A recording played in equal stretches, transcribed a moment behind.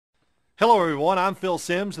Hello everyone, I'm Phil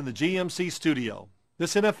Sims in the GMC studio.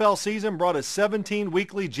 This NFL season brought us 17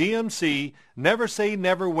 weekly GMC Never Say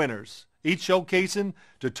Never winners, each showcasing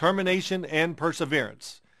determination and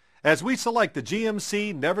perseverance. As we select the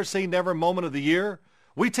GMC Never Say Never moment of the year,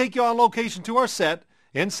 we take you on location to our set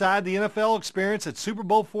inside the NFL experience at Super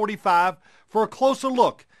Bowl 45 for a closer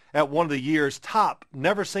look at one of the year's top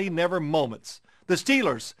Never Say Never moments, the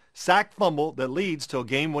Steelers' sack fumble that leads to a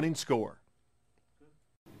game-winning score.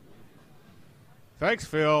 Thanks,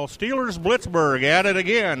 Phil. Steelers Blitzburg at it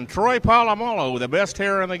again. Troy Polamalu, the best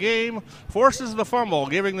hair in the game, forces the fumble,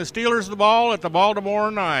 giving the Steelers the ball at the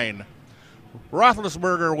Baltimore 9.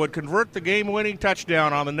 Roethlisberger would convert the game-winning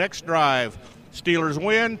touchdown on the next drive. Steelers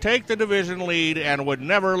win, take the division lead, and would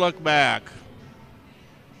never look back.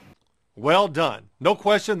 Well done. No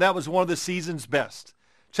question that was one of the season's best.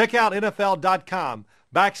 Check out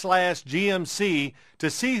NFL.com/GMC to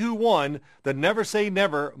see who won the Never Say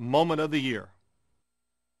Never moment of the year.